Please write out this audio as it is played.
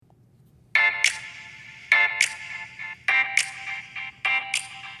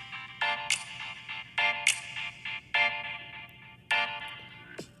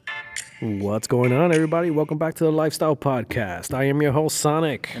What's going on, everybody? Welcome back to the Lifestyle Podcast. I am your host,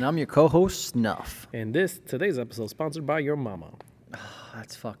 Sonic. And I'm your co-host, Snuff. And today's episode is sponsored by your mama. Oh,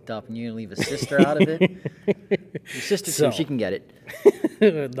 that's fucked up. And you're going to leave a sister out of it? Your sister, too. She can get it.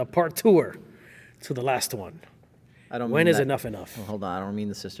 The part tour to the last one. I don't. When mean is that. enough enough? Well, hold on. I don't mean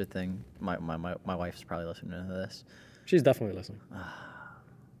the sister thing. My wife's probably listening to this. She's definitely listening.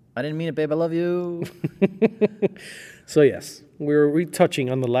 I didn't mean it, babe. I love you. So, yes, we're retouching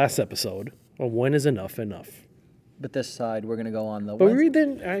on the last episode of when is enough enough. But this side, we're going to go on the... But we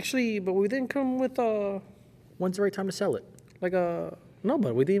didn't come with When's the right time to sell it? no,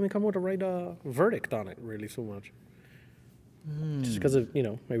 but we didn't even come with a right verdict on it really so much. Just because it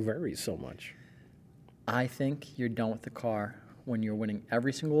varies so much. I think you're done with the car when you're winning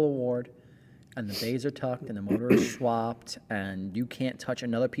every single award and the bays are tucked and the motor is swapped and you can't touch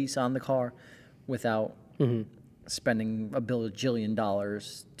another piece on the car without spending $1 billion,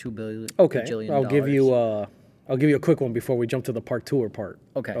 $2 billion, Okay, bajillion I'll give dollars. you a quick one before we jump to the part tour part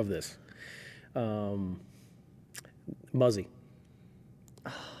of this. Muzzy.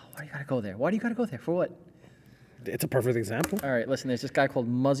 Why do you gotta go there? Why do you gotta go there? For what? It's a perfect example. All right, listen. There's this guy called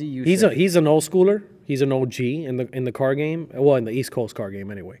Muzzy Yusuf. He's an old schooler. He's an OG in the car game. Well, in the East Coast car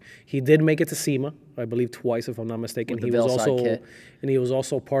game anyway. He did make it to SEMA, I believe twice, if I'm not mistaken. With the Veilside kit. He was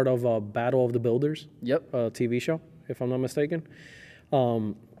also part of Battle of the Builders. Yep. TV show, if I'm not mistaken.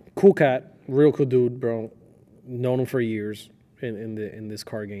 Cool cat, real cool dude, bro. Known him for years in this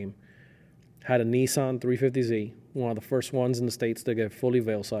car game. Had a Nissan 350Z, one of the first ones in the States to get fully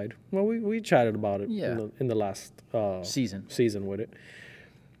Veilside. Well, we chatted about it in the last season with it.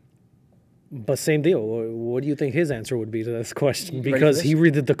 But same deal. What do you think his answer would be to this question? Because he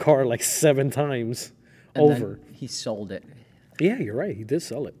redid the car like 7 times over. Then he sold it. Yeah, you're right. He did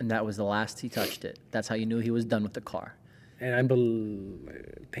sell it. And that was the last he touched it. That's how you knew he was done with the car. And I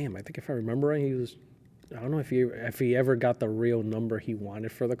think if I remember right, I don't know if he ever got the real number he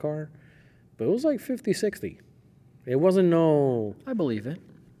wanted for the car, but it was like 50, 60. It wasn't no... I believe it.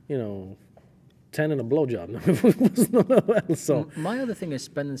 10 and a blowjob. It was none of that. So my other thing is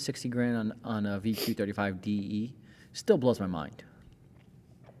spending $60,000 on a VQ35DE still blows my mind.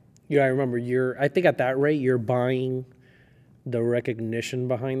 Yeah, I remember I think at that rate, you're buying the recognition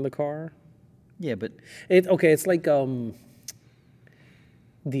behind the car. Yeah, but... It's like the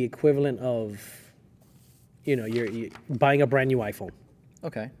equivalent of, you're buying a brand new iPhone.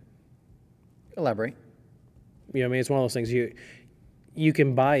 Okay. Elaborate. You know what I mean? It's one of those things you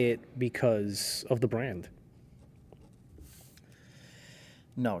can buy it because of the brand.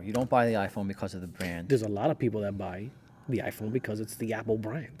 No, you don't buy the iPhone because of the brand. There's a lot of people that buy the iPhone because it's the Apple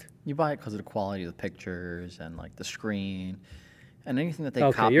brand. You buy it because of the quality of the pictures and like the screen and anything that they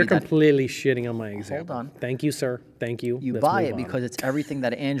copy. Okay, you're completely shitting on my example. Hold on. Thank you, sir. Thank you. You Let's buy move it on. because it's everything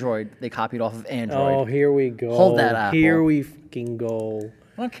that they copied off of Android. Oh, here we go. Hold that Apple. Here we fucking go.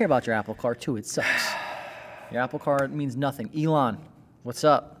 I don't care about your Apple Car too. It sucks. Your Apple Car means nothing. Elon, what's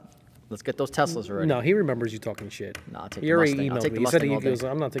up? Let's get those Teslas already. No, he remembers you talking shit. No, I'll take He the already Mustang. I'll emailed take me. the He said Mustang all day. goes,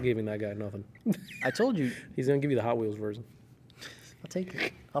 I'm not giving that guy nothing. I told you. He's going to give you the Hot Wheels version. I'll take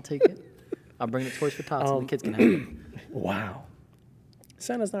it. I'll take it. I'll bring the Toys for Tots and the kids can have it. Wow.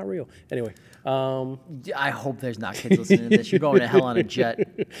 Santa's not real. Anyway. I hope there's not kids listening to this. You're going to hell on a jet.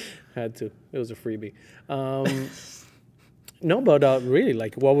 Had to. It was a freebie. No, but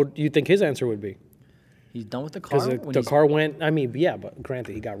really, what would you think his answer would be? He's done with the car. Because the car went, but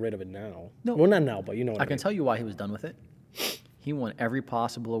granted, he got rid of it now. No. Well, not now, but you know what I can mean. tell you why he was done with it. He won every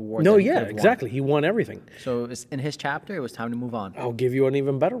possible award. No, that he yeah, could have exactly. He won everything. So in his chapter, it was time to move on. I'll give you an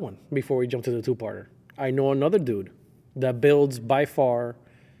even better one before we jump to the two-parter. I know another dude that builds by far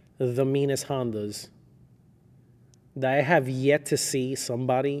the meanest Hondas that I have yet to see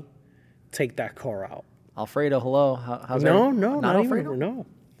somebody take that car out. Alfredo, hello. How's No, that? not Alfredo. even, no.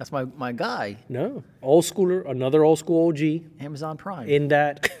 That's my guy. No. Old schooler, another old school OG. Amazon Prime. In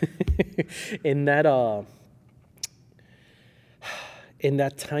that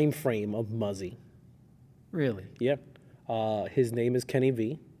time frame of Muzzy. Really? Yeah. His name is Kenny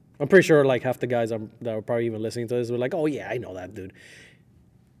V. I'm pretty sure half the guys that are probably even listening to this were like, oh yeah, I know that dude.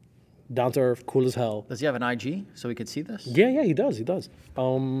 Down to earth, cool as hell. Does he have an IG so we could see this? Yeah, he does.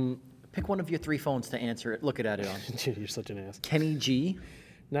 Pick one of your 3 phones to answer it. Look at it on. You're such an ass. Kenny G.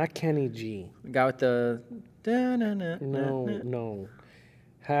 Not Kenny G. The guy with the... No.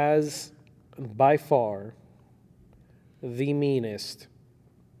 Has by far the meanest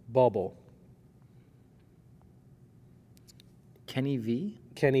bubble. Kenny V?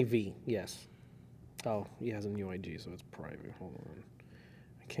 Kenny V, yes. Oh, he has a new IG, so it's private. Hold on.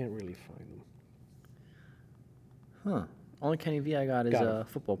 I can't really find him. Huh. Only Kenny V I got is Got a him.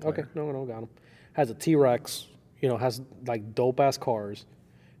 football player. Okay, no, got him. Has a T-Rex, has like dope-ass cars,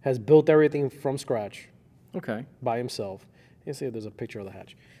 has built everything from scratch Okay. by himself. You see if there's a picture of the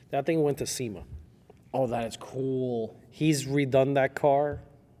hatch. That thing went to SEMA. Oh, that is cool. He's redone that car,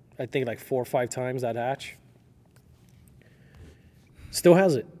 I think like 4 or 5 times, that hatch. Still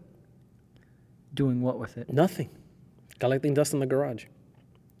has it. Doing what with it? Nothing. Collecting dust in the garage.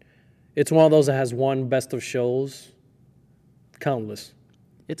 It's one of those that has won best of shows. Countless.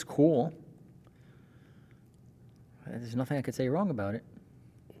 It's cool. There's nothing I could say wrong about it.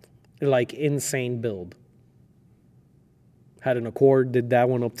 Like insane build. Had an Accord, did that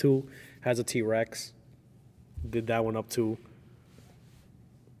one up too. Has a T-Rex, did that one up too.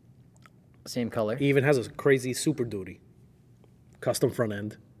 Same color. He even has a crazy Super Duty. Custom front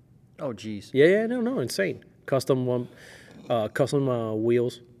end. Oh, geez. Yeah, no, insane. Custom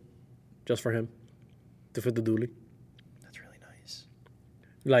wheels, just for him, to fit the dually. That's really nice.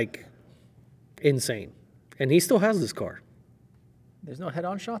 Like, insane. And he still has this car. There's no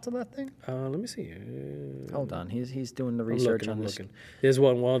head-on shots of that thing? Let me see. Hold on. He's doing the I'm research looking, on I'm this. looking. Here's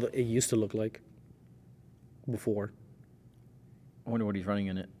what it used to look like before. I wonder what he's running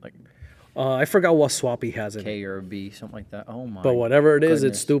in it. Like I forgot what swap he has in it. K or a B, something like that. Oh, my But whatever it is, it's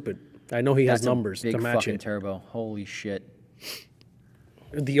goodness. stupid. I know he has That's a numbers big to match fucking it. turbo. Holy shit.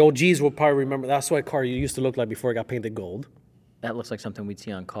 The OGs will probably remember. That's what car used to look like before it got painted gold. That looks like something we'd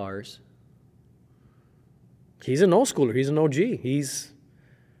see on cars. He's an old schooler. He's an OG.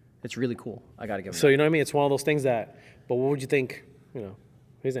 It's really cool. I got to give him So, you know what I mean? It's one of those things that, but what would you think,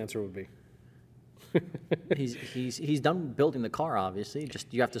 his answer would be? that. He's done building the car, obviously.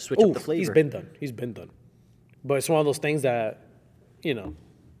 Just you have to switch up the flavor. He's been done. But it's one of those things that, he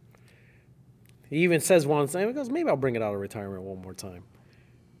even says once, he goes, maybe I'll bring it out of retirement one more time.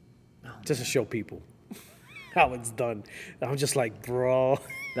 Just to show people how it's done. I'm just like, bro.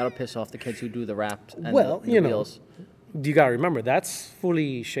 That'll piss off the kids who do the wrapped and Well, the wheels. You got to remember, that's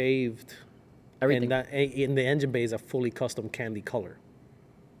fully shaved. Everything. And that, in the engine bay is a fully custom candy color.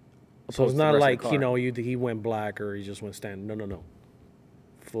 So Opposed it's to the not rest of like, the car. he went black or he just went standard. No.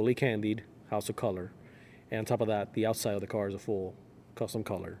 Fully candied, house of color. And on top of that, the outside of the car is a full custom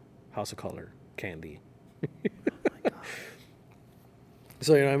color, house of color, candy.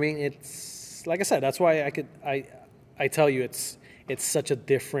 So, you know what I mean? It's, like I said, that's why I tell you it's such a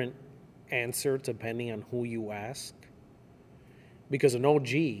different answer depending on who you ask. Because an OG,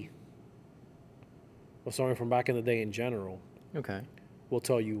 or someone from back in the day in general, Okay. will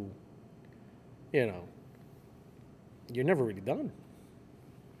tell you, you're never really done.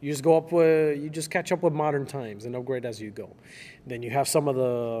 You just you just catch up with modern times and upgrade as you go. Then you have some of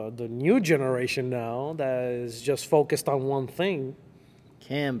the new generation now that is just focused on one thing,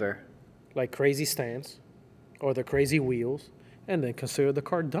 Camber. like crazy stance or the crazy wheels, and then consider the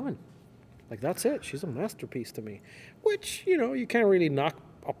car done. Like, that's it. She's a masterpiece to me. Which, you can't really knock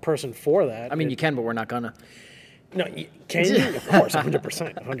a person for that. I mean, you can, but we're not gonna. No, can you? Of course,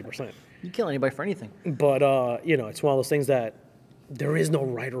 100%. You kill anybody for anything. But, it's one of those things that there is no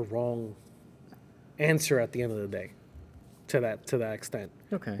right or wrong answer at the end of the day to that extent.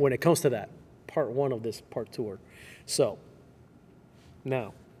 Okay. When it comes to that, part one of this part tour. So,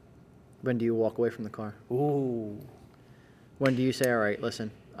 now. When do you walk away from the car? Ooh. When do you say, all right,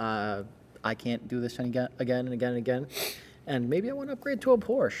 listen, I can't do this again and again, and maybe I want to upgrade to a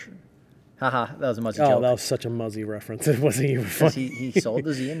Porsche. Haha, that was a Muzzy Oh, joke. that was such a Muzzy reference. It wasn't even 'Cause funny. he sold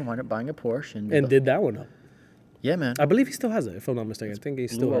the Z and wound up buying a Porsche. And did that one up. Yeah, man. I believe he still has it, if I'm not mistaken. I think he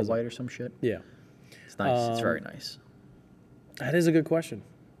still Blue or has white it. or some shit. Yeah. It's nice. It's very nice. That is a good question.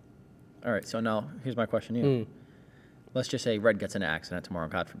 All right, so now here's my question to you. Let's just say Red gets in an accident tomorrow,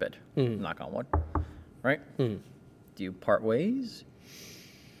 God forbid. Knock on wood. Right? Do you part ways?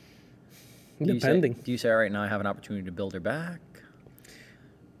 Depending. Do you say, all right, now I have an opportunity to build her back?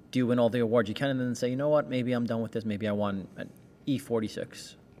 Do you win all the awards you can and then say, you know what, maybe I'm done with this. Maybe I want an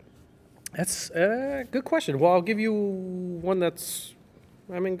E46. That's a good question. Well, I'll give you one that's,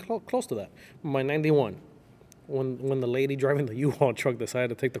 close to that. My 91. When the lady driving the U-Haul truck decided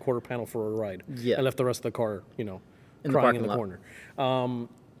to take the quarter panel for a ride. Yeah. And left the rest of the car, In the crying in parking the lot. corner.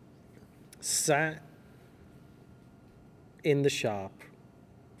 Sat in the shop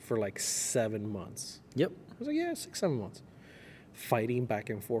for like 7 months. Yep. I was like, 6-7 months. Fighting back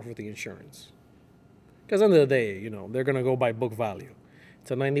and forth with the insurance. Because at the end of the day, they're going to go by book value. It's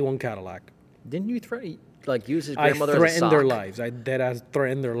a 91 Cadillac. Didn't you use his I grandmother as a threatened sock? their lives. I deadass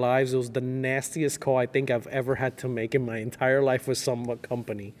threatened their lives. It was the nastiest call I think I've ever had to make in my entire life with some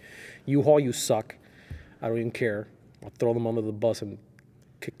company. U-Haul, you suck. I don't even care. I'll throw them under the bus and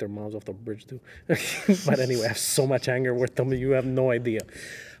kick their moms off the bridge too. But anyway, I have so much anger with them, you have no idea.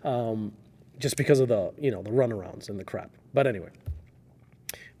 Just because of the the runarounds and the crap. But anyway.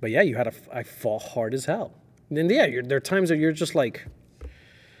 But yeah, I fought hard as hell. And yeah, there are times that you're just like,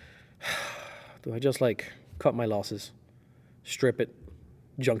 do I just like cut my losses, strip it,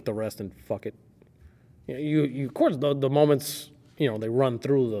 junk the rest, and fuck it? You of course the moments they run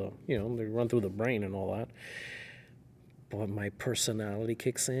through the brain and all that. But my personality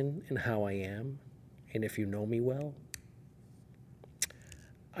kicks in and how I am, and if you know me well,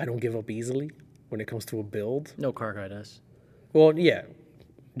 I don't give up easily when it comes to a build. No car guy does. Well, yeah,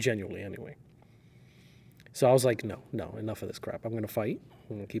 genuinely anyway. So I was like, no, enough of this crap. I'm going to fight.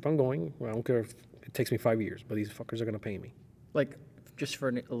 I'm going to keep on going. I don't care if it takes me 5 years, but these fuckers are going to pay me. Like, just for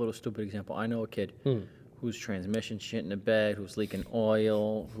a little stupid example, I know a kid whose transmission shit in the bed, who's leaking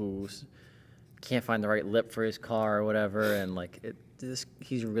oil, who's can't find the right lip for his car or whatever, and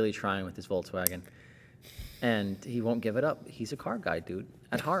he's really trying with his Volkswagen, and he won't give it up. He's a car guy, dude,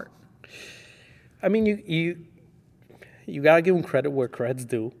 at heart. I mean, you gotta give him credit where credit's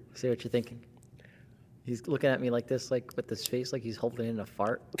due. See what you're thinking? He's looking at me like this, like with this face, like he's holding in a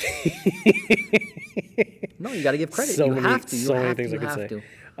fart. No, you got to give credit. You have to. You have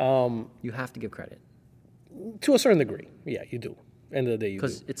to give credit. To a certain degree, yeah, you do. End of the day, you do.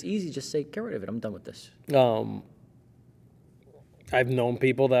 Because it's easy to just say, get rid of it. I'm done with this. I've known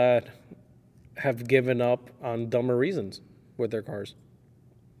people that have given up on dumber reasons with their cars.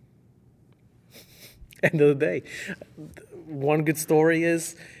 End of the day. One good story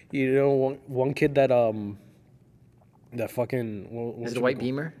is, one kid that fucking... Is it a white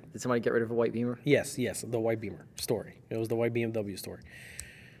Beamer? Did somebody get rid of a white Beamer? Yes, the white Beamer story. It was the white BMW story.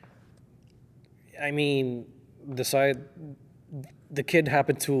 I mean, the kid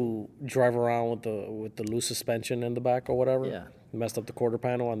happened to drive around with the loose suspension in the back or whatever. Yeah. Messed up the quarter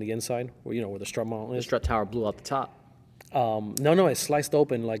panel on the inside, where the strut mount is. The strut tower blew out the top. No, it sliced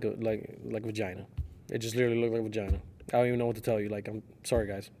open like a vagina. It just literally looked like a vagina. I don't even know what to tell you. Like, I'm sorry,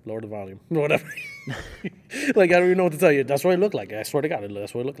 guys. Lower the volume. Whatever. Like, I don't even know what to tell you. That's what it looked like. I swear to God,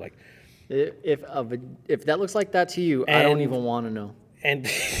 that's what it looked like. If that looks like that to you, I don't even want to know. And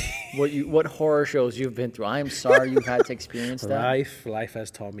what horror shows you've been through. I am sorry you've had to experience that. Life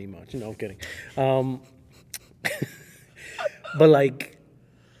has taught me much. No, I'm kidding. But like,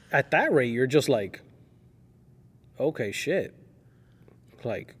 at that rate, you're just like, okay, shit.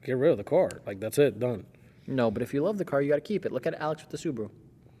 Like, get rid of the car. Like, that's it, done. No, but if you love the car, you got to keep it. Look at Alex with the Subaru.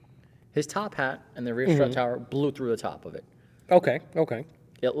 His top hat and the rear strut tower blew through the top of it. Okay.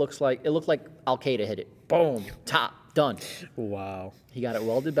 It looked like Al Qaeda hit it. Boom, top, done. Wow. He got it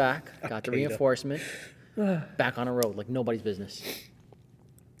welded back, got the reinforcement, back on the road like nobody's business.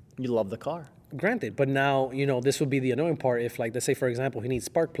 You love the car. Granted, but now, this would be the annoying part if, like, let's say, for example, he needs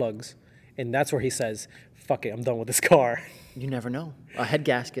spark plugs, and that's where he says, fuck it, I'm done with this car. You never know. A head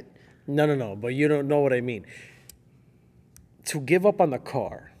gasket. No, but you don't know what I mean. To give up on the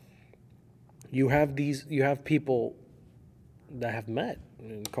car, you have people that have met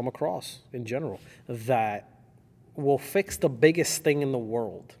and come across in general that will fix the biggest thing in the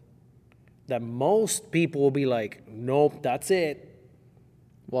world. That most people will be like, nope, that's it.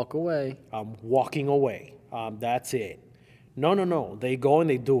 Walk away. I'm walking away. That's it. No. They go and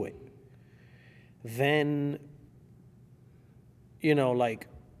they do it. Then, like,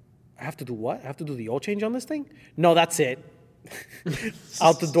 I have to do what? I have to do the oil change on this thing? No, that's it.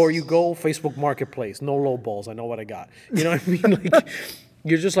 Out the door you go, Facebook Marketplace. No low balls. I know what I got. You know what I mean? Like,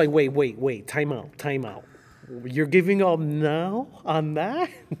 you're just like, wait. Time out. You're giving up now on that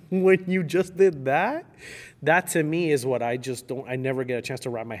when you just did that? That to me is what I never get a chance to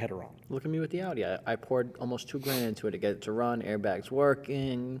wrap my head around. Look at me with the Audi. I poured almost $2,000 into it to get it to run. Airbags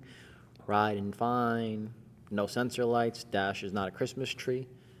working, riding fine, no sensor lights, dash is not a Christmas tree.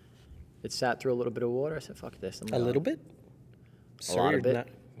 It sat through a little bit of water. I said, fuck this. A little bit? A lot of it.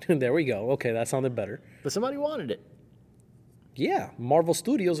 There we go. Okay, that sounded better. But somebody wanted it. Yeah, Marvel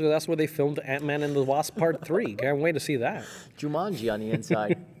Studios, that's where they filmed Ant-Man and the Wasp Part 3. Can't wait to see that. Jumanji on the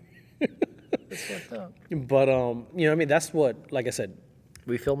inside. That's fucked up. But, I mean, that's what, like I said.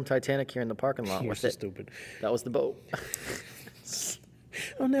 We filmed Titanic here in the parking lot. You're so stupid. That was the boat.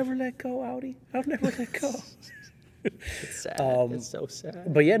 I'll never let go, Audi. I'll never let go. It's sad. It's so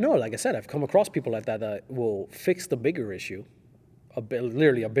sad. But yeah, no, like I said, I've come across people like that will fix the bigger issue.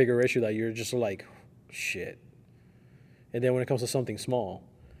 Literally a bigger issue that you're just like, shit. And then when it comes to something small,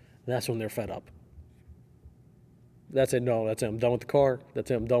 that's when they're fed up. That's it. No, that's it. I'm done with the car.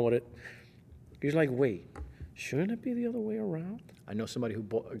 That's it. I'm done with it. You're like, wait, shouldn't it be the other way around? I know somebody who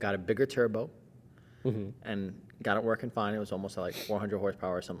got a bigger turbo, and got it working fine. It was almost like 400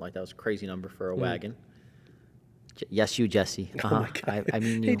 horsepower or something like that. It was a crazy number for a wagon. Yes, you, Jesse. Oh my God. I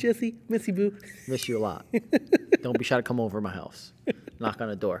mean Hey you. Jesse, missy boo. Miss you a lot. Don't be shy to come over to my house. Knock on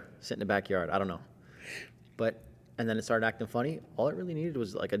the door. Sit in the backyard. I don't know. And then it started acting funny. All it really needed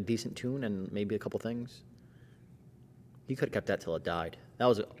was like a decent tune and maybe a couple things. He could have kept that till it died. That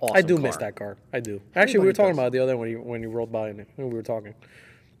was an awesome I do car. miss that car. I do. Actually, we were Everybody talking does. about it the other day when you rolled by and we were talking.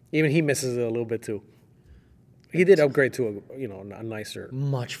 Even he misses it a little bit too. He did upgrade to a nicer,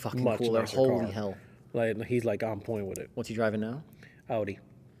 Much fucking much cooler. nicer Holy car. hell. Like he's like on point with it. What's he driving now? Audi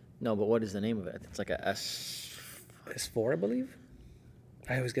No, but what is the name of it? It's like a S. S4, I believe.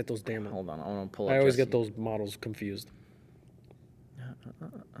 I always get those damn. Hold on, I want to pull up. I always Jesse. get those models confused.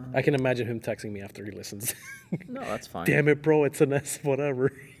 I can imagine him texting me after he listens. No, that's fine. Damn it, bro! It's an S,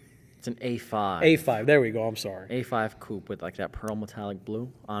 whatever. It's an A5. A5. There we go. I'm sorry. A5 coupe with like that pearl metallic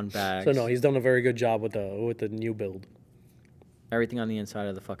blue on bags. So no, he's done a very good job with the new build. Everything on the inside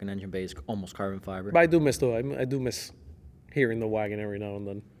of the fucking engine bay is almost carbon fiber. But I do miss though. I do miss hearing the wagon every now and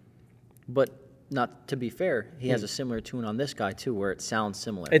then. But not to be fair, he has a similar tune on this guy too, where it sounds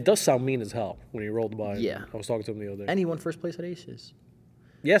similar. It does sound mean as hell when he rolled by. Yeah. I was talking to him the other day. And he won first place at Aces.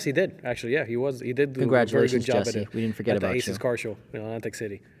 Yes, he did. Actually, yeah, he was. He did do a very Congratulations, good job Jesse. at it. We didn't forget at the about Aces you. Car Show in Atlantic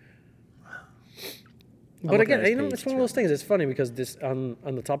City. I'm But looking again, at his it's page, one of those things. It's funny because this on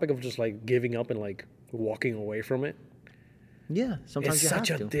the topic of just like giving up and like walking away from it. Yeah, sometimes It's you such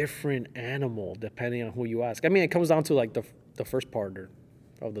a have to. different animal depending on who you ask. I mean, it comes down to like the first part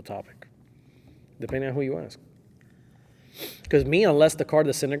of the topic, depending on who you ask. Because me, unless the car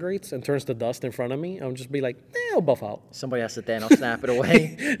disintegrates and turns to dust in front of me, I'll just be like, I'll buff out. Somebody has to Thanos snap it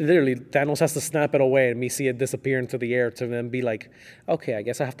away. Literally, Thanos has to snap it away and me see it disappear into the air to then be like, okay, I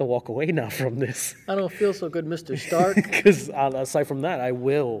guess I have to walk away now from this. I don't feel so good, Mr. Stark. Because aside from that,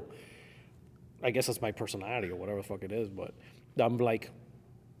 I guess that's my personality or whatever the fuck it is, but I'm like,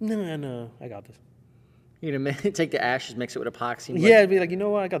 no, I got this. You're gonna take the ashes, mix it with epoxy. and Yeah, I'd be like, you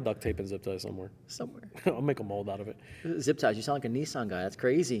know what? I got duct tape and zip ties somewhere. somewhere. I'll make a mold out of it. Zip ties. You sound like a Nissan guy. That's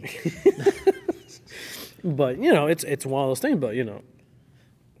crazy. But, it's one of those things, but,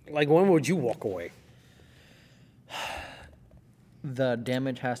 like, when would you walk away? The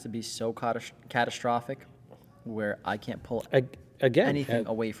damage has to be so catastrophic, where I can't pull Again, anything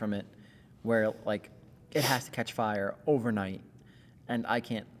away from it, where like it has to catch fire overnight, and I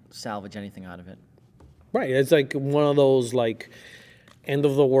can't salvage anything out of it. right. It's like one of those, like, end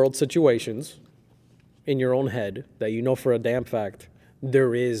of the world situations in your own head that you know for a damn fact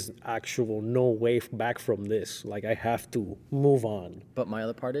there is actual no way back from this. Like, I have to move on. But my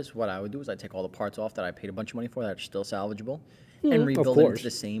other part is what I would do is I take all the parts off that I paid a bunch of money for that are still salvageable, and rebuild them course. into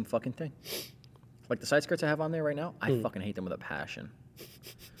the same fucking thing. Like the side skirts I have on there right now, I fucking hate them with a passion.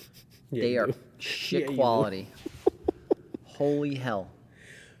 Yeah, They you are do. shit Yeah, you do. quality. Holy hell.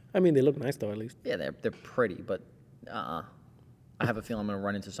 I mean, they look nice, though, at least. Yeah, they're pretty, but I have a feeling I'm going to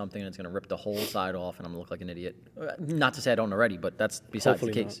run into something and it's going to rip the whole side off and I'm going to look like an idiot. Not to say I don't already, but that's besides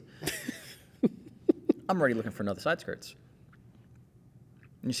Hopefully the case. I'm already looking for another side skirts.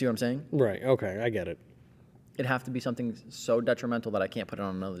 You see what I'm saying? Right. Okay. I get it. It'd have to be something so detrimental that I can't put it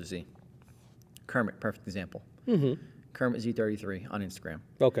on another Z. Kermit, perfect example. Kermit Z33 on Instagram.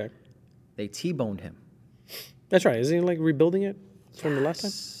 Okay. They T-boned him. That's right. Isn't he like rebuilding it from the last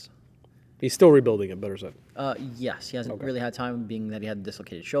time? He's still rebuilding it, better said. Yes, he hasn't really had time, being that he had a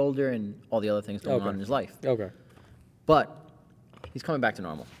dislocated shoulder and all the other things going on in his life. Okay. But he's coming back to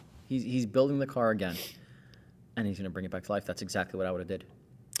normal. He's building the car again, and he's going to bring it back to life. That's exactly what I would have did.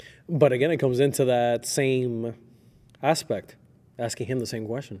 But again, it comes into that same aspect, asking him the same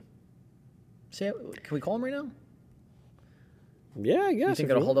question. Say, can we call him right now? Yeah, I guess. You think if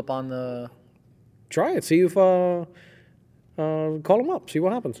it'll you hold up on the? try it. See if call him up. See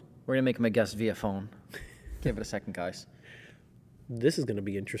what happens. We're gonna make him a guest via phone. Give it a second, guys. This is gonna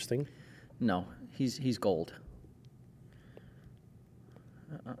be interesting. No, he's gold.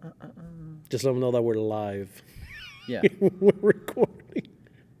 Just let him know that we're live. Yeah. We're recording,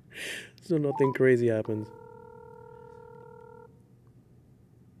 so nothing crazy happens.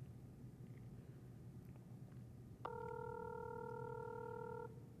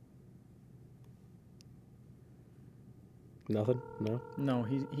 Nothing? No? No,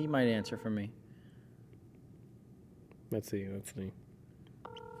 he might answer for me. Let's see. Let's see.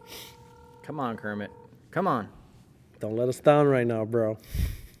 Come on, Kermit. Come on. Don't let us down right now, bro.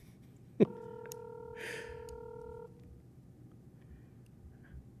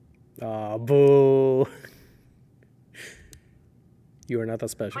 Aw, boo. You are not that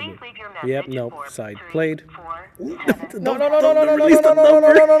special. Please dude. leave your message Yep, no, for side 3, played. 4, 7. No, no, no, no, no, no, no, Release the no, no, no,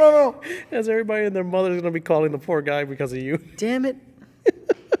 number. no, no, no. As everybody and their mother's gonna be calling the poor guy because of you. Damn it.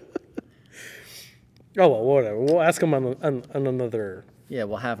 Oh well, whatever. We'll ask him on another. Yeah,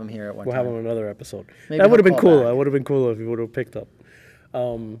 we'll have him here at one We'll time. have him on another episode. Maybe That would have he'll been call cool. back. That would have been cool if he would have picked up.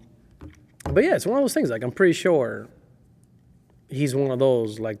 But yeah, it's one of those things. Like I'm pretty sure he's one of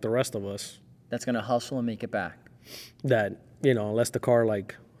those like the rest of us That's going to hustle and make it back. that unless the car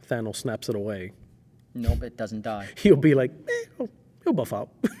like Thanos snaps it away, Nope, it doesn't die. he'll be like, he'll buff out.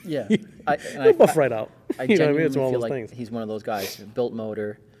 Yeah. He'll buff right out. I You know what I mean? genuinely It's one of feel those like things. he's one of those guys. Built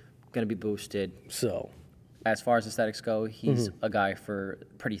motor, going to be boosted. So As far as aesthetics go, he's Mm-hmm. a guy for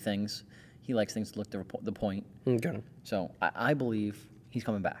pretty things. He likes things to look the point. okay. So I believe he's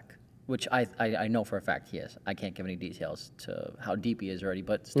coming back, which I know for a fact he is. I can't give any details to how deep he is already,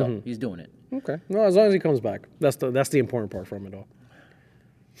 but still, Mm-hmm. he's doing it. Okay. No, as long as he comes back, that's the important part from it all.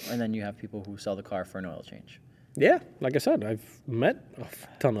 And then you have people who sell the car for an oil change. Yeah, like I said, I've met a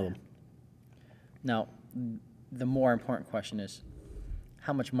ton of them. Now, the more important question is,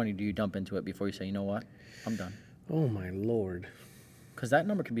 how much money do you dump into it before you say, you know what, I'm done? Oh my lord. Because that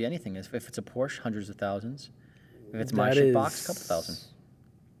number can be anything. If it's a Porsche, hundreds of thousands. If it's my That shit box, is- a couple thousand.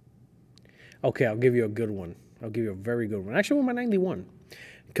 Okay, I'll give you a good one. I'll give you a very good one. Actually, with my 91.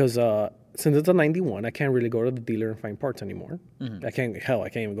 Because since it's a 91, I can't really go to the dealer and find parts anymore. I can't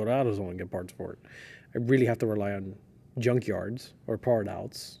even go to AutoZone and get parts for it. I really have to rely on junkyards or part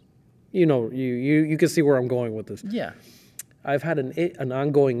outs. You can see where I'm going with this. Yeah. I've had an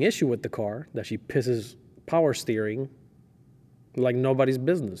ongoing issue with the car that she pisses power steering like nobody's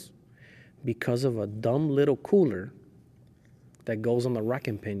business because of a dumb little cooler that goes on the rack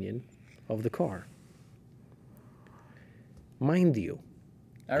and pinion of the car. Mind you,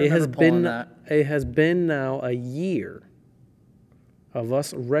 I remember pulling that. it has been now a year of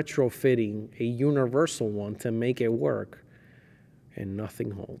us retrofitting a universal one to make it work, and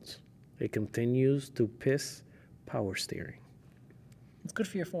nothing holds. It continues to piss power steering. It's good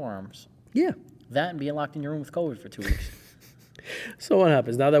for your forearms. Yeah. That and being locked in your room with COVID for 2 weeks. So what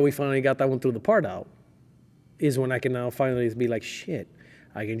happens now that we finally got that one through the part out is when I can now finally be like, shit,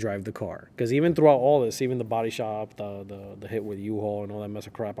 I can drive the car. Because even throughout all this, even the body shop, the hit with U-Haul and all that mess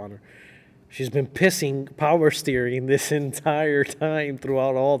of crap on her, she's been pissing power steering this entire time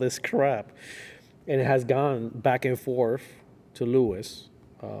throughout all this crap. And it has gone back and forth to Lewis,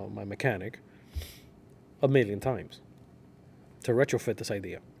 my mechanic, a million times to retrofit this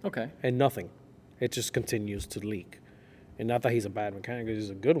idea. Okay. And nothing. It just continues to leak. And not that he's a bad mechanic, he's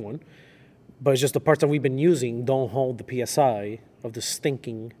a good one. But it's just the parts that we've been using don't hold the PSI of the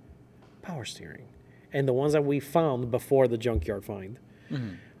stinking power steering. And the ones that we found before the junkyard find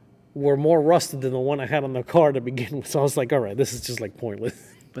were more rusted than the one I had on the car to begin with. So I was like, all right, this is just like pointless.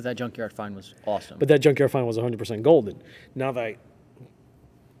 But that junkyard find was awesome. But that junkyard find was 100% golden. Now that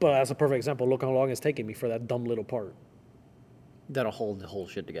but that's a perfect example. Look how long it's taken me for that dumb little part. That'll hold the whole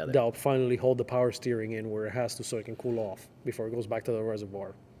shit together. That'll finally hold the power steering in where it has to so it can cool off before it goes back to the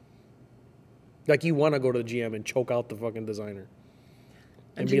reservoir. Like you want to go to the GM and choke out the fucking designer.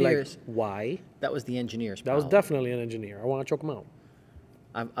 And be like, Engineers. why? That was the engineer's That was problem. definitely an engineer. I want to choke him out.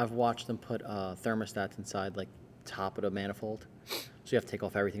 I've watched them put thermostats inside, like, top of the manifold. So you have to take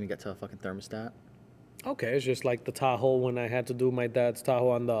off everything to get to a fucking thermostat. Okay, it's just like the Tahoe when I had to do my dad's Tahoe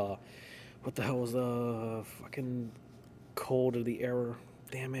on the, what the hell was the fucking code of the error?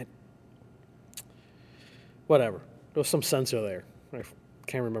 Damn it. Whatever. There was some sensor there. I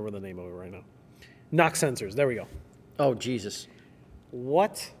can't remember the name of it right now. Knock sensors. There we go. Oh, Jesus.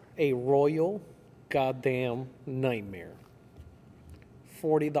 What a royal goddamn nightmare.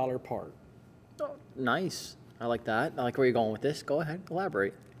 $40 part. Oh, nice. I like that. I like where you're going with this. Go ahead.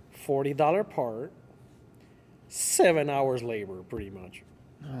 Elaborate. $40 part. 7 hours labor, pretty much.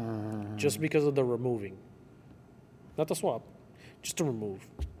 Just because of the removing. Not the swap. Just to remove.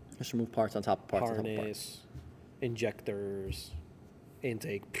 Just remove parts on top of parts on top of parts. Harness, injectors,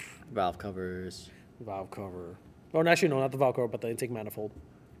 intake, Valve covers. valve cover. Oh, actually, no, not the valve cover, but the intake manifold.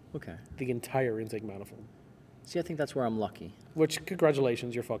 Okay. The entire intake manifold. See, I think that's where I'm lucky. Which,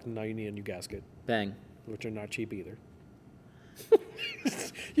 congratulations, you're fucked. Now you need a new gasket, Bang. which are not cheap either.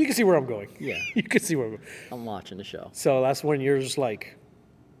 You can see where I'm going. Yeah. You can see where I'm going. I'm watching the show. So that's when you're just like,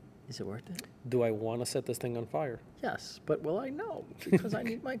 Is it worth it? do I want to set this thing on fire? Yes, but will I know? Because I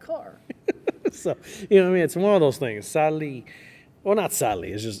need my car. So, you know what I mean? It's one of those things. Sadly, well, not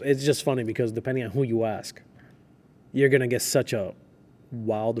sadly. It's just funny because depending on who you ask, you're going to get such a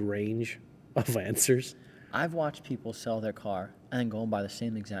wild range of answers. I've watched people sell their car and then go and buy the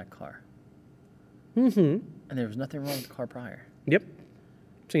same exact car. Mm-hmm. And there was nothing wrong with the car prior. Yep.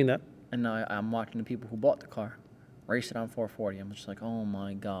 Seen that. And now I'm watching the people who bought the car race it on 440. I'm just like, oh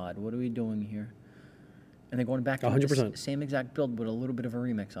my God, what are we doing here? And they're going back to the 100%. same exact build with a little bit of a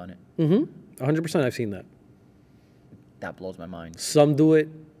remix on it. 100%. I've seen that. That blows my mind. Some do it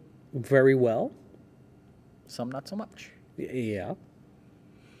very well. Some not so much. Yeah.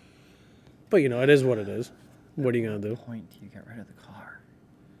 But it is what it is. What are you gonna do? Point you get rid of the car.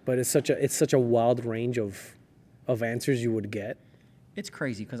 But it's such a wild range of answers you would get. It's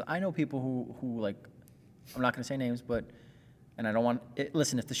crazy because I know people who like, I'm not gonna say names, but, and I don't want it.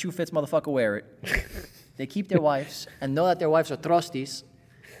 Listen, if the shoe fits, motherfucker, wear it. They keep their wives and know that their wives are trusties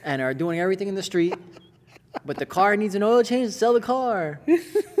and are doing everything in the street, but the car needs an oil change to sell the car.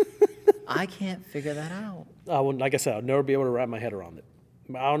 I can't figure that out. Like I said, I'll never be able to wrap my head around it.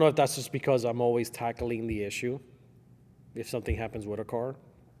 I don't know if that's just because I'm always tackling the issue. If something happens with a car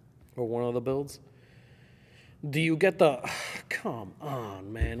or one of the builds, do you get the, come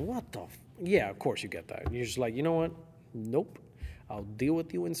on, man, what the? Yeah, of course you get that. You're just like, you know what? Nope. I'll deal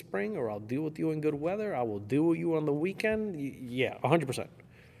with you in spring or I'll deal with you in good weather. I will deal with you on the weekend. Yeah, 100%.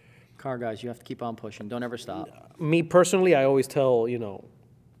 Car guys, you have to keep on pushing. Don't ever stop. Me personally, I always tell,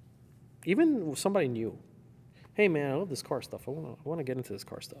 even somebody new, hey man, I love this car stuff. I want to get into this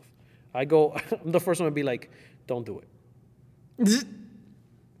car stuff. I'm the first one to be like, don't do it.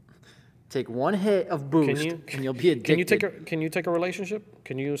 Take one hit of boost and you'll be addicted. Can you take a relationship?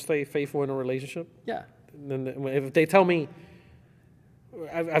 Can you stay faithful in a relationship? Yeah. Then if they tell me,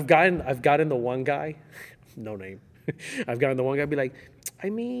 I've gotten the one guy, no name. I've gotten the one guy be like, I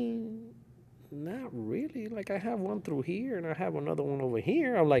mean, not really. Like I have one through here and I have another one over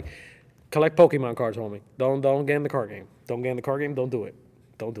here. I'm like, collect Pokemon cards, homie. Don't get in the car game. Don't get in the car game. Don't do it.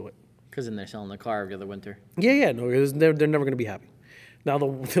 Don't do it. Because then they're selling the car every other winter. Yeah. No, they're never gonna be happy. Now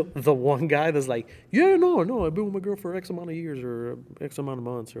the one guy that's like, yeah, no, I've been with my girl for X amount of years or X amount of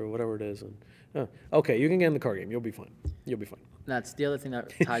months or whatever it is, and okay, you can get in the car game. You'll be fine. That's the other thing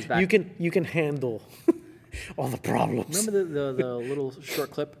that ties back. You can handle all the problems. Remember the little short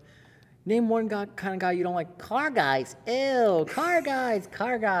clip? Name one kind of guy you don't like. Car guys. Ew. Car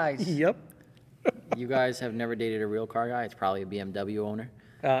guys. Yep. You guys have never dated a real car guy. It's probably a BMW owner.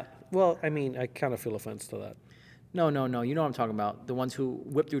 Well, I mean, I kind of feel offense to that. No. You know what I'm talking about. The ones who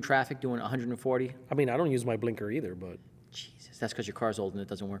whip through traffic doing 140. I mean, I don't use my blinker either, but Jesus, that's because your car's old and it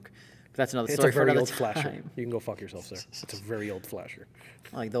doesn't work. But that's another it's story a for very another old time. flasher. You can go fuck yourself, sir. It's a very old flasher.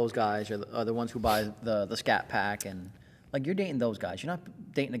 Like those guys are the ones who buy the Scat Pack and like you're dating those guys. You're not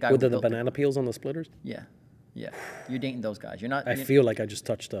dating a guy With who the built banana peels on the splitters? Yeah. You're dating those guys. You're not. I feel like I just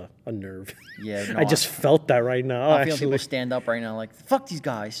touched a nerve. Yeah, no, I just felt that right now. I feel people stand up right now like, fuck these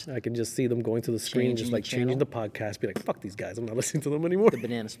guys. I can just see them going to the screen, just like changing the podcast, be like, fuck these guys. I'm not listening to them anymore. The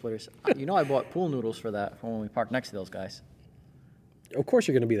banana splitters. I bought pool noodles for that for when we parked next to those guys. Of course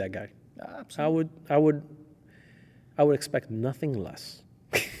you're going to be that guy. Absolutely. I would expect nothing less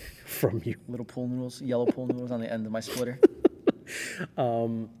from you. Little pool noodles, yellow pool noodles on the end of my splitter.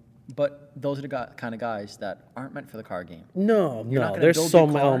 But those are the kind of guys that aren't meant for the car game. No. There's so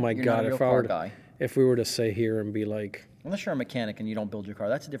many. Oh my God! If we were to sit here and be like, unless you're a mechanic and you don't build your car,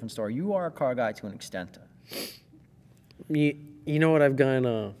 that's a different story. You are a car guy to an extent. You know what I've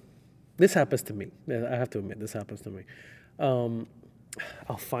gotten? This happens to me. I have to admit, this happens to me.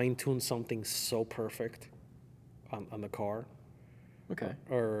 I'll fine tune something so perfect on the car. Okay.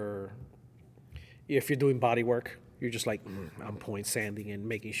 Or if you're doing body work. You're just like, on point, sanding and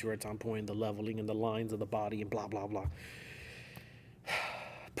making sure it's on point, the leveling and the lines of the body and blah, blah, blah.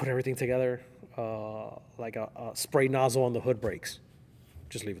 Put everything together like a spray nozzle on the hood brakes.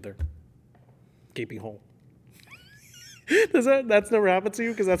 Just leave it there. Gaping hole. That's never happened to you?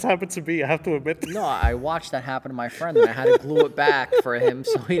 Because that's happened to me, I have to admit. No, I watched that happen to my friend, and I had to glue it back for him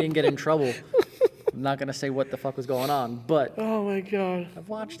so he didn't get in trouble. I'm not going to say what the fuck was going on, but... Oh, my God. I've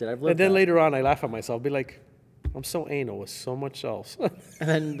watched it. I've lived And then later on, I laugh at myself. Be like... I'm so anal with so much else. And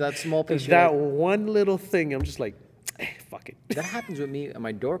then that small piece. That one little thing, I'm just like, fuck it. That happens with me on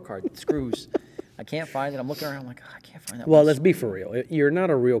my door card screws. I can't find it. I'm looking around. I'm like, I can't find that. Well, let's be for real. You're not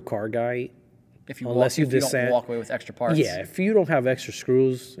a real car guy. If you don't walk away with extra parts. Yeah, if you don't have extra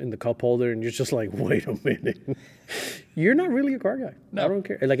screws in the cup holder and you're just like, wait a minute, you're not really a car guy. No. I don't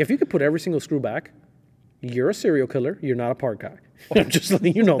care. Like if you could put every single screw back, you're a serial killer. You're not a part guy. I'm just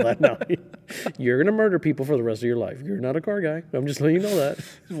letting you know that now. You're going to murder people for the rest of your life. You're not a car guy. I'm just letting you know that.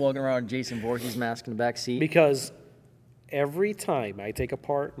 Just walking around with Jason Voorhees mask in the back seat. Because every time I take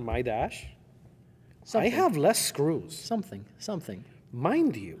apart my dash, I have less screws. Something.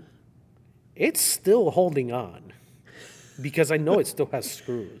 Mind you, it's still holding on because I know it still has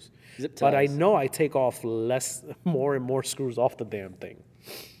screws. But I know I take off more and more screws off the damn thing.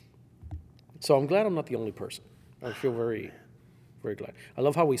 So I'm glad I'm not the only person. I feel very, very glad. I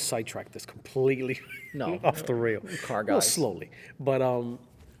love how we sidetracked this completely No. off the rail. Car Well, guys. slowly. But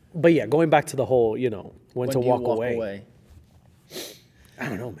yeah, going back to the whole, when to do you walk walk away. I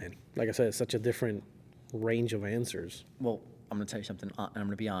don't know, man. Like I said, it's such a different range of answers. Well, I'm going to tell you something, and I'm going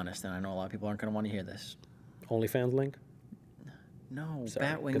to be honest, and I know a lot of people aren't going to want to hear this. OnlyFans link? No, Sorry,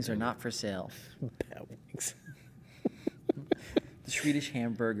 bat wings are continue. not for sale. Bat wings. The Swedish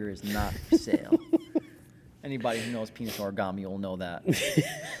hamburger is not for sale. Anybody who knows penis origami will know that.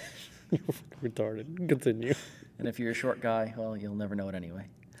 You're fucking retarded. Continue. And if you're a short guy, well, you'll never know it anyway.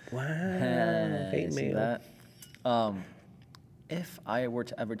 Wow. Hey, Hey, see man. that? If I were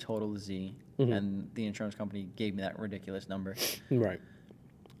to ever total Z Mm-hmm. and the insurance company gave me that ridiculous number, Right.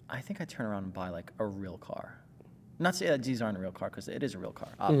 I think I'd turn around and buy like a real car. Not say that Z's aren't a real car because it is a real car,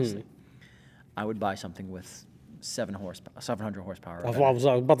 obviously. I would buy something with 700 horsepower. or I better. was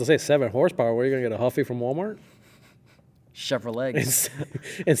about to say 7 horsepower. Where are you going to get a Huffy from Walmart? Chevrolet.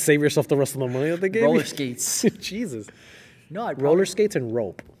 And save yourself the rest of the money that they gave Roller you? skates. Jesus. No, I'd Roller skates and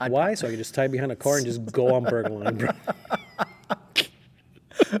rope. Why? So I can just tie behind a car and just go on burger line, bro.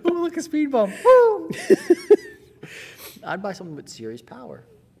 Ooh, look, a speed bump. Woo! I'd buy something with serious power.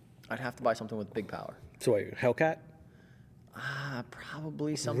 I'd have to buy something with big power. So wait, Hellcat?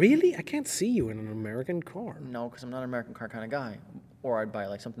 Probably something. Really? I can't see you in an American car. No, because I'm not an American car kind of guy. Or I'd buy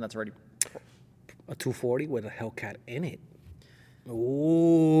like something that's already. A 240 with a Hellcat in it.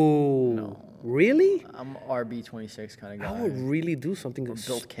 Ooh. No. Really? I'm RB26 kind of guy. I would really do something built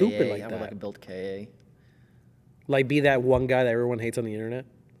stupid KA. like I that. would like a built KA. Like be that one guy that everyone hates on the internet.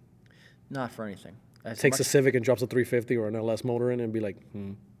 Not for anything. As Takes a much- Civic and drops a 350 or an LS motor in it and be like,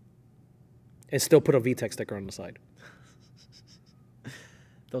 And still put a VTEC sticker on the side.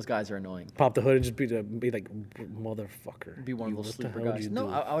 Those guys are annoying. Pop the hood and just be like, motherfucker. Be one of You- those what the sleeper hell did guys. you No,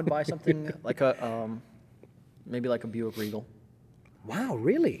 do? I would buy something like a maybe like a Buick Regal. Wow,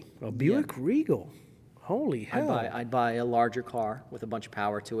 really? A Buick Regal. Holy hell. I'd buy a larger car with a bunch of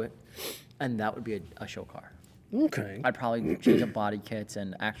power to it, and that would be a show car. Okay. I'd probably change up body kits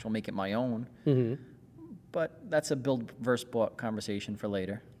and actually make it my own. Mm-hmm. But that's a build versus bought conversation for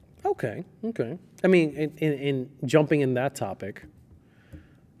later. Okay. I mean, in jumping in that topic,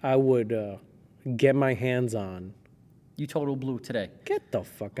 I would get my hands on. You total blue today. Get the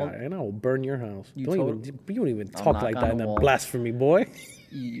fuck out, and I will burn your house. You You don't even I'll talk knock like on that the in that wall. blasphemy, boy.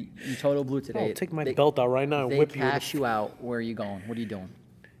 You total blue today. I'll take my belt out right now and They whip you. cash you out. Where are you going? What are you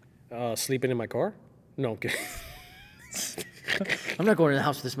doing? Sleeping in my car? No, okay. I'm not going to the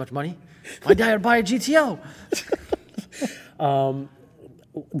house with this much money. My dad would buy a GTO.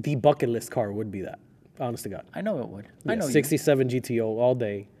 The bucket list car would be that. Honest to God. I know it would. I Yeah, know 67 GTO all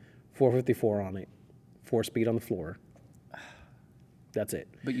day, 454 on it, 4-speed on the floor. That's it.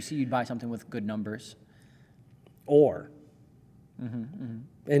 you. But you see, you'd buy something with good numbers. Or, and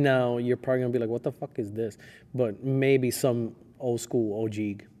now you're probably gonna be like, "What the fuck is this?" But maybe some old school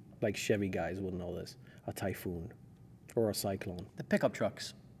OG like Chevy guys will know this: a Typhoon or a Cyclone. The pickup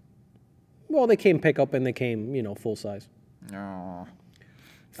trucks. Well, they came pickup and they came, full size. No.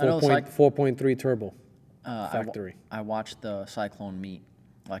 I know 4.3 turbo I factory. watched the Cyclone meet,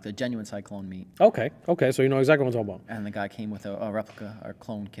 like the genuine Cyclone meet, Okay, so you know exactly what I'm talking about. and the guy came with a replica or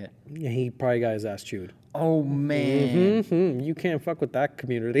clone kit. Yeah, he probably got his ass chewed. Oh man. You can't fuck with that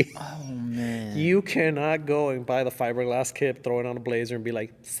community. Oh man. You cannot go and buy the fiberglass kit, throw it on a blazer, and be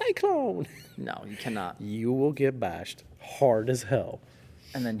like, Cyclone. No, you cannot. You will get bashed hard as hell.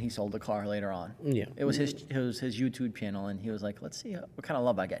 And then he sold the car later on. Yeah. It was his YouTube channel, and he was like, "Let's see what kind of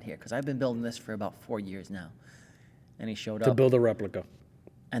love I get here, because I've been building this for about 4 years now." And he showed To up, build a replica.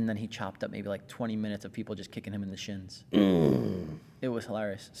 and then he chopped up maybe like 20 minutes of people just kicking him in the shins. It was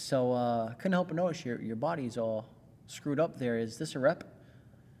hilarious. So couldn't help but notice your body's all screwed up there. Is this a rep?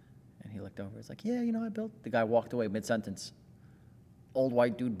 And he looked over. He's like, "Yeah, I built." The guy walked away mid-sentence. Old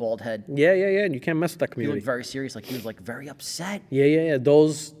white dude, bald head. Yeah. And you can't mess with that He community. looked very serious, like he was like very upset. Yeah.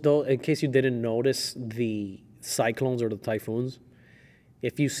 Those, in case you didn't notice, the Cyclones or the Typhoons,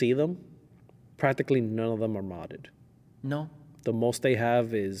 if you see them, practically none of them are modded. No, The most they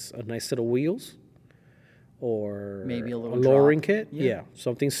have is a nice set of wheels or Maybe a little lowering drop. kit. Yeah. Yeah,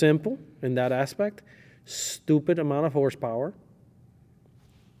 something simple in that aspect. Stupid amount of horsepower.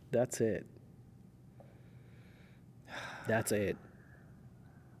 That's it. That's it.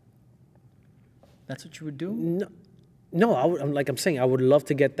 that's what you would do. No, I'm saying, I would love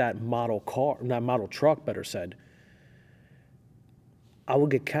to get that model car, that model truck, better said. I would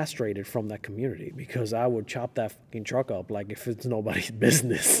get castrated from that community because I would chop that fucking truck up like if it's nobody's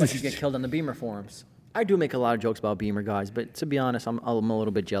business. But you get killed on the Beamer forums. I do make a lot of jokes about Beamer guys, but to be honest, I'm a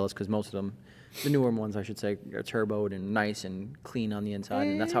little bit jealous because most of them, the newer ones, I should say, are turboed and nice and clean on the inside,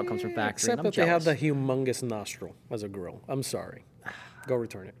 and that's how it comes from factory. Except and I'm that they have jealous. the humongous nostril as a grill. I'm sorry. Go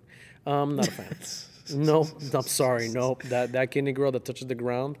return it. Not a fan. Nope. I'm sorry. Nope. That kidney grill that touches the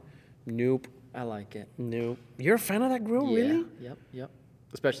ground. Nope. I like it. Nope. You're a fan of that grill, Yeah. really? Yep.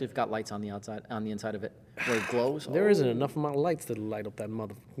 Especially if it's got lights on the outside, on the inside of it, where it glows. There isn't enough amount of lights to light up that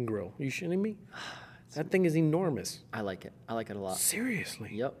motherfucking grill. You shitting me? That thing is enormous. I like it. I like it a lot. Seriously.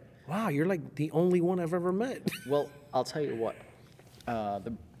 Yep. Wow, you're like the only one I've ever met. Well, I'll tell you what.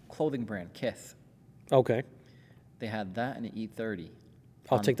 The clothing brand Kith, Okay. they had that and an E30.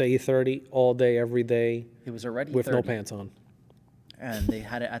 I'll take the E30 all day, every day, It was already with no E30, pants on. and they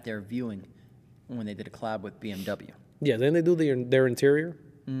had it at their viewing when they did a collab with BMW. Yeah, then they do their interior,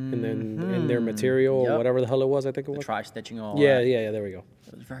 and then and their material, or Yep. whatever the hell it was, I think it The was. tri-stitching all Yeah, that. yeah, there we go.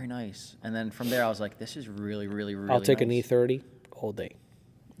 It was very nice. And then from there, I was like, this is really, really, really I'll take an nice. E30 all day.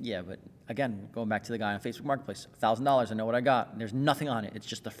 Yeah, but again, going back to the guy on Facebook Marketplace, $1,000, I know what I got. There's nothing on it. It's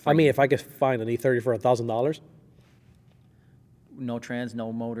just a free. I mean, if I could find an E30 for $1,000, no trans,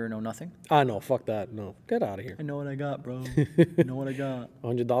 no motor, no nothing. no, fuck that. No, get out of here. I know what I got, bro. I know what I got.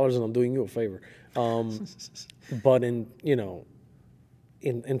 $100 and I'm doing you a favor. But in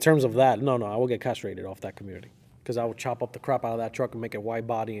terms of that, no, I will get castrated off that community because I will chop up the crap out of that truck and make it wide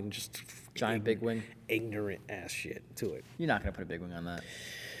body and just Giant big wing. ignorant ass shit to it. You're not going to put a big wing on that.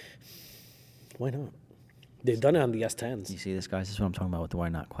 Why not? They've done it on the S10s. You see this, guys? This is what I'm talking about with the why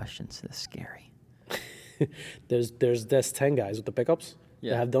not questions. This is scary. There's S10 guys with the pickups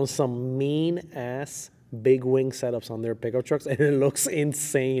Yeah. that have done some mean ass big wing setups on their pickup trucks, and it looks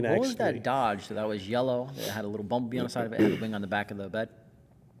insane. What actually, was that Dodge that was yellow? That had a little bumblebee on the side of it, had a wing on the back of the bed.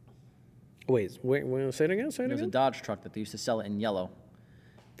 Wait, say it again. Say it There was a again. Dodge truck that they used to sell it in yellow,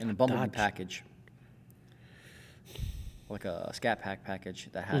 in a bumblebee Dodge. package, like a Scat Pack package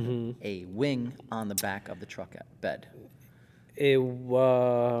that had Mm-hmm. a wing on the back of the truck at bed.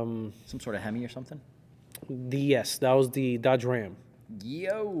 Some sort of Hemi or something. Yes, that was the Dodge Ram.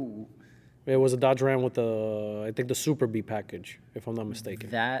 Yo, It was a Dodge Ram with I think the Super B package, if I'm not mistaken.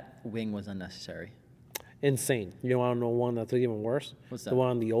 that wing was unnecessary. Insane. You want to know one that's even worse? What's The that? one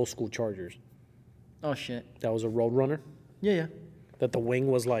on the old school Chargers. Oh shit. That was a Roadrunner. Yeah. That the wing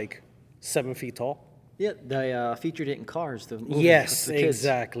was like 7 feet tall. Yeah, they featured it in Cars. The movie Yes, for kids.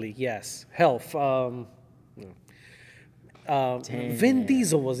 exactly. Yes. Health. Vin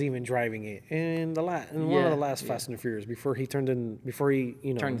Diesel was even driving it in one of Yeah, the last Fast and the Furious before he Turned into joined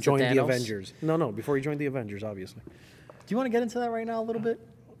the Thanos? Avengers. No, before he joined the Avengers, obviously. Do you want to get into that right now a little bit?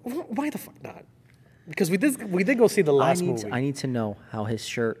 Why the fuck not? Because we did go see the last movie. I need to know how his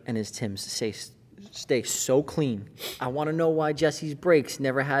shirt and his Timbs stay so clean. I want to know why Jesse's brakes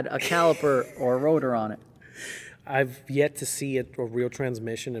never had a caliper or a rotor on it. I've yet to see a real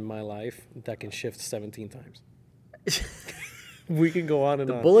transmission in my life that can shift 17 times. We can go on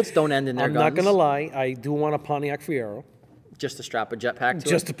and on. Bullets don't end in their I'm guns. not gonna lie. I do want a Pontiac Fiero Just to strap a jetpack to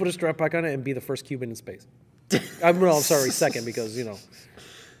just it. to put a strap back on it and be the first Cuban in space. I'm sorry, second because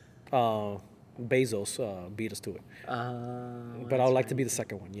Bezos beat us to it. But I would like to be the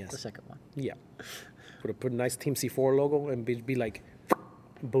second one. The Yes. second one. Yeah. Put a nice Team C4 logo and be like,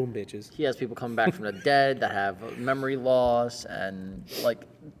 boom, bitches. He has people coming back from the dead that have memory loss and like.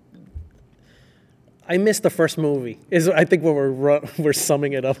 I missed the first movie. Is I think what we're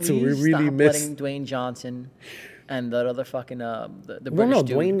summing it up to. We Please really stop missed. letting Dwayne Johnson and that other fucking the Well, British no,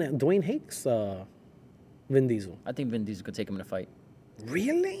 dude. Dwayne hates Vin Diesel. I think Vin Diesel could take him in a fight.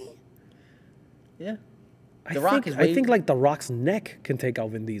 Really? Yeah. I The Rock think, is I way- think like The Rock's neck can take out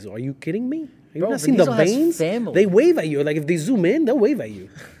Vin Diesel. Are you kidding me? Have you Bro, not Vin seen the Diesel has veins? family. They wave at you. Like if they zoom in, they'll wave at you.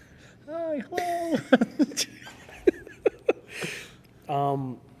 Hi,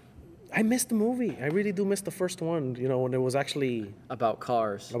 hello. I missed the movie. I really do miss the first one. When it was actually About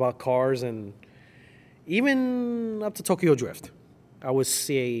cars. about cars and even up to Tokyo Drift. I would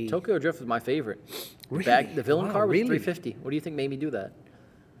say. Tokyo Drift was my favorite. Really? The villain Wow, car was really? 350. What do you think made me do that?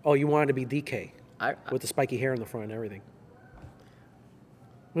 Oh, you wanted to be DK I with the spiky hair in the front and everything.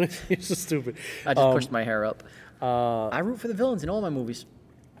 You're so stupid. just pushed my hair up. I root for the villains in all my movies.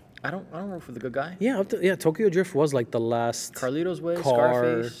 I don't root for the good guy. Yeah, Tokyo Drift was like the last Carlito's Way, Car-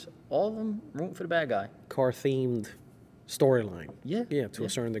 Scarface, all of them root for the bad guy. car-themed storyline. Yeah, Yeah, to yeah. a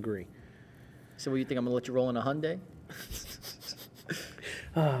certain degree. So what, you think I'm gonna let you roll in a Hyundai?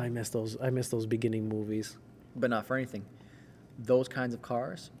 I miss those beginning movies. But not for anything. Those kinds of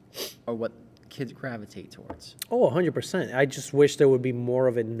cars are what kids gravitate towards. Oh, 100%. I just wish there would be more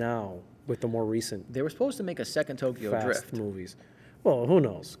of it now with the more recent They were supposed to make a second Tokyo fast Drift. movies. Well, who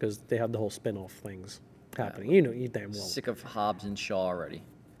knows? Because they have the whole spin-off things happening. You know, you damn well. Sick of Hobbs and Shaw already.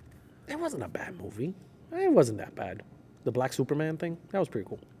 It wasn't a bad movie. It wasn't that bad. The Black Superman thing, that was pretty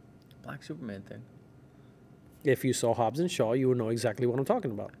cool. Black Superman thing. If you saw Hobbs and Shaw, you would know exactly what I'm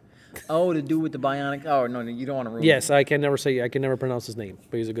talking about. Oh, to do with the bionic. Oh no, you don't want to ruin. Yes, I can never pronounce his name,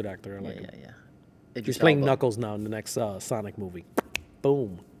 but he's a good actor. I like him. Yeah. He's Idris playing Elba. Knuckles now in the next Sonic movie.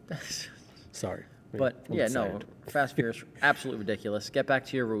 Boom. Sorry. But I'm yeah, sad. no, Fast Furious, absolutely ridiculous. Get back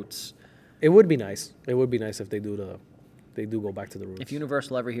to your roots. It would be nice. It would be nice if they do go back to the roots. If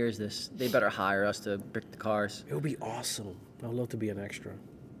Universal ever hears this, they better hire us to brick the cars. It would be awesome. I'd love to be an extra.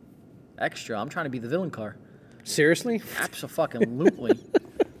 Extra, I'm trying to be the villain car. Seriously? Absolutely.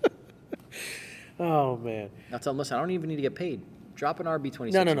 Oh man. Now tell them, listen, I don't even need to get paid. Drop an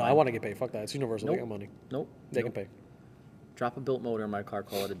RB26. No. I want to get paid. Fuck that. It's Universal. They got money. Nope. They can pay. Drop a built motor in my car,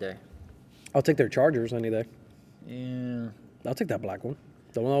 call it a day. I'll take their Chargers any day. Yeah. I'll take that black one.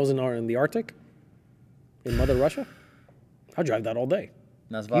 The one that was in the Arctic, in Mother Russia. I'll drive that all day.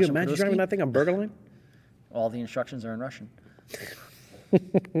 Nazvash You imagine driving that thing on Burger Line? All the instructions are in Russian.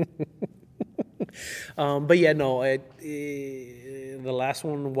 But yeah, no. The last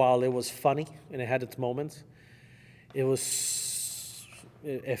one, while it was funny and it had its moments, it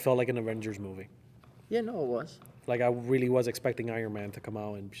felt like an Avengers movie. Yeah, no, it was. Like I really was expecting Iron Man to come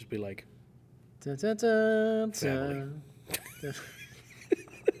out and just be like, Dun, dun, dun, Family. dun.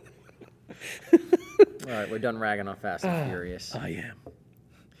 All right, we're done ragging on Fast and Furious. I am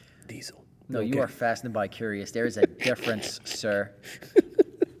Diesel. No, Okay. you are fast and by curious. There is a difference, sir.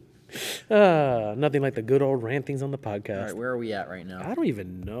 Nothing like the good old rantings on the All podcast. right, where are we at right now? I don't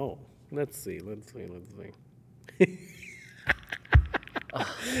even know. Let's see.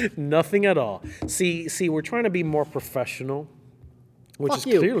 Nothing at all. See, we're trying to be more professional, which Fuck is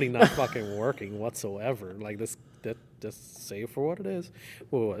you. clearly not fucking working whatsoever. Like this, just say it for what it is.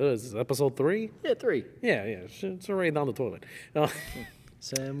 Well, what is this, episode 3? Yeah, 3. Yeah, it's already down the toilet.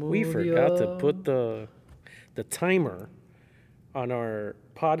 We We forgot to put the timer on our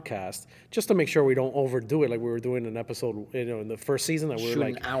podcast just to make sure we don't overdo it like we were doing an episode, in the first season that we were shoot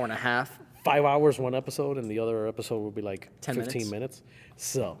like an hour and a half. 5 hours one episode and the other episode would be like 10 15 minutes. minutes.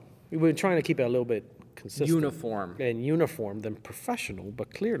 So we were trying to keep it a little bit consistent. Uniform. And uniform than professional,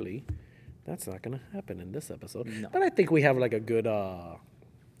 but clearly that's not going to happen in this episode. No. But I think we have like a good, I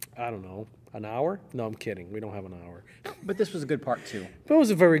don't know, an hour? No, I'm kidding. We don't have an hour. But this was a good part, too. But it was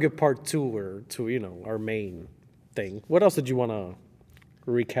a very good part 2 or to, our main thing. What else did you want to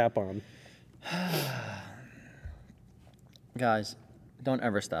recap on? Guys, don't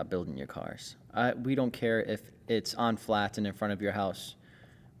ever stop building your cars. We don't care if it's on flats and in front of your house.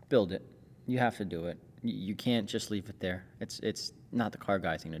 Build it. You have to do it. You can't just leave it there. It's not the car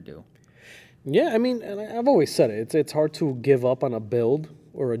guy thing to do. Yeah, I mean, and I've always said it. It's hard to give up on a build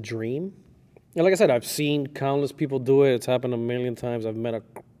or a dream. And like I said, I've seen countless people do it. It's happened a million times. I've met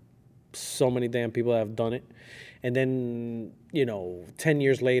so many damn people that have done it. And then, 10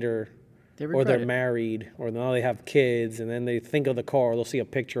 years later, They or regret they're it. married, or now they have kids, and then they think of the car, or they'll see a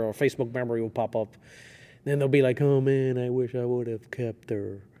picture, or a Facebook memory will pop up. Then they'll be like, oh man, I wish I would have kept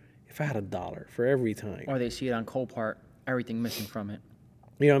her. If I had $1 for every time. Or they see it on Copart, everything missing from it.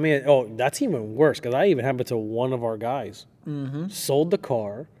 You know what I mean? Oh, that's even worse, because I even happened to one of our guys. Mm-hmm. Sold the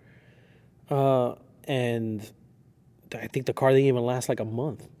car, and I think the car didn't even last like a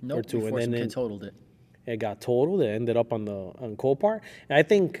month Nope, or two. before And some then kid totaled it. it got totaled. It ended up on Copart. And I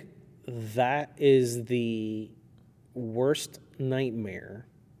think that is the worst nightmare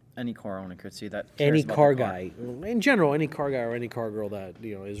Any car owner could see that. any cares about car their guy, in general, any car guy or any car girl that,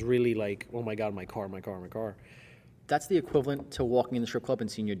 is really like, oh my God, my car. That's the equivalent to walking in the strip club and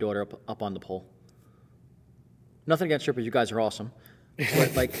seeing your daughter up on the pole. Nothing against strippers, you guys are awesome.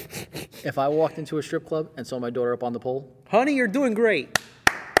 But like, if I walked into a strip club and saw my daughter up on the pole, Honey, you're doing great.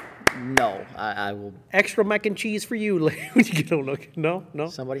 no, I will. Extra mac and cheese for you. When you get on, no.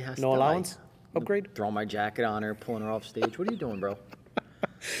 Somebody has to no die. allowance. Upgrade. Throw my jacket on her, pulling her off stage. What are you doing, bro?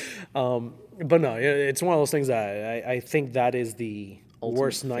 But no, it's one of those things that I think that is the Ultimate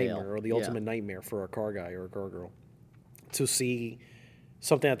worst fail. nightmare or the Yeah. ultimate nightmare for a car guy or a car girl. To see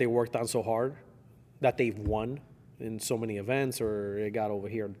something that they worked on so hard, that they've won in so many events, or it got over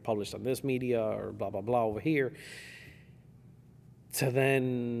here and published on this media, or blah, blah, blah over here, to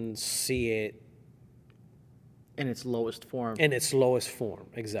then see it In its lowest form. in its lowest form.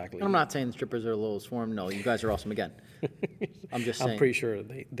 Exactly. And I'm not saying strippers are the lowest form. No, you guys are awesome again. I'm just saying. I'm pretty sure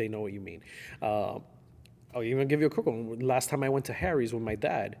they know what you mean. I'll even give you a quick one. Last time I went to Harry's with my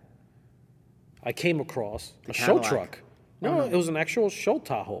dad, I came across a show Cadillac. truck. No, it was an actual show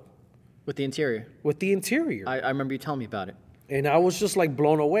Tahoe With the interior. with the interior. I remember you telling me about it. And I was just like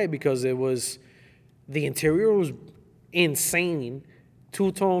blown away because the interior was insane.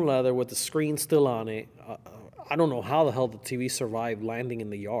 Two-tone leather with the screen still on it. I don't know how the hell the TV survived landing in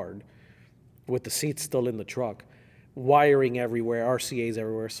the yard with the seats still in the truck. Wiring everywhere, RCAs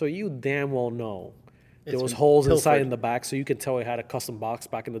everywhere. So you damn well know there was holes inside in the back, so you can tell it had a custom box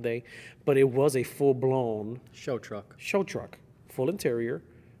back in the day. But it was a full-blown Show truck. Full interior.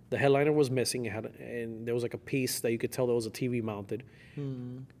 The headliner was missing. And there was like a piece that you could tell there was a TV mounted.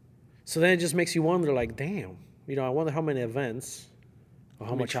 So then it just makes you wonder, like, damn, I wonder how many events or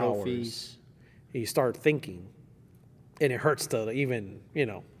how much trophies. hours. You start thinking, and it hurts to even,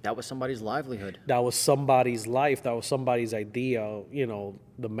 That was somebody's livelihood. that was somebody's life, that was somebody's idea,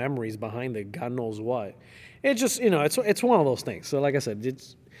 the memories behind it, God knows what. It just, it's one of those things. So like I said,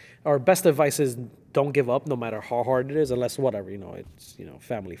 our best advice is don't give up no matter how hard it is, unless whatever, it's,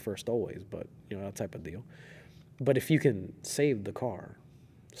 family first always, but, that type of deal. But if you can save the car,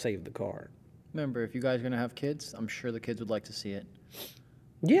 save the car. Remember, if you guys are going to have kids, I'm sure the kids would like to see it.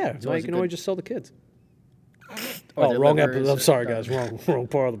 Yeah, now you can always just sell the kids. Or Oh, their wrong livers episode. I'm or- sorry, guys. Wrong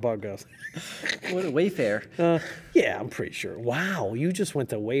part of the podcast. What Wayfair. Yeah, I'm pretty sure. Wow, you just went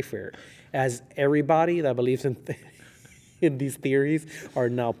to Wayfair. As everybody that believes in in these theories are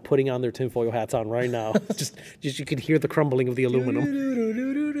now putting on their tinfoil hats on right now. just you can hear the crumbling of the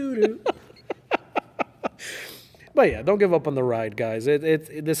aluminum. But yeah, don't give up on the ride, guys.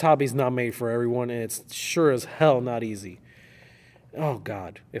 This hobby's not made for everyone, and it's sure as hell not easy. Oh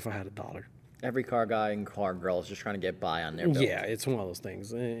God, if I had $1. Every car guy and car girl is just trying to get by on their build. Yeah, it's one of those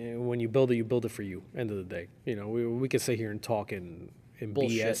things. When you build it for you. End of the day, we could sit here and talk and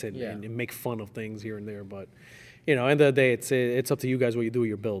Bullshit, BS and, yeah. and make fun of things here and there, but end of the day, it's up to you guys what you do with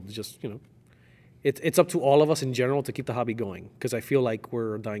your build. It's just it's up to all of us in general to keep the hobby going because I feel like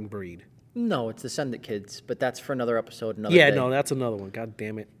we're a dying breed. No, it's the Send It Kids, but that's for another episode, another Yeah, day. no, that's another one. God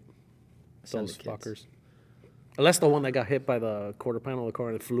damn it, Send those It Kids. fuckers. Unless the one that got hit by the quarter panel of the car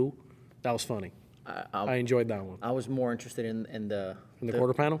and it flew, that was funny. I enjoyed that one. I was more interested in the In the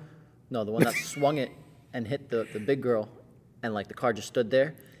quarter panel. No, the one that swung it and hit the big girl, and like the car just stood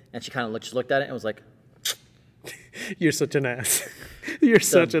there, and she kind of just looked at it and was like, You're such an ass. You're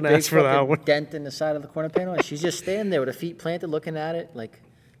such an big ass for that fucking one. dent in the side of the corner panel, and she's just standing there with her feet planted, looking at it like,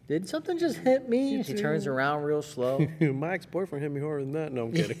 did something just hit me? And she turns around real slow. My ex-boyfriend hit me harder than that. No,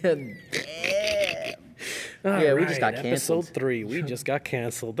 I'm kidding. Yeah, we just got Episode canceled. 3. We just got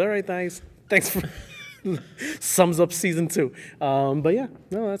canceled. All right, guys. Thanks for sums up season 2. But yeah,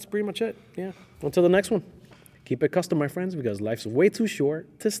 no, that's pretty much it. Yeah. Until the next one. Keep it custom, my friends, because life's way too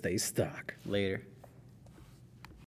short to stay stuck. Later.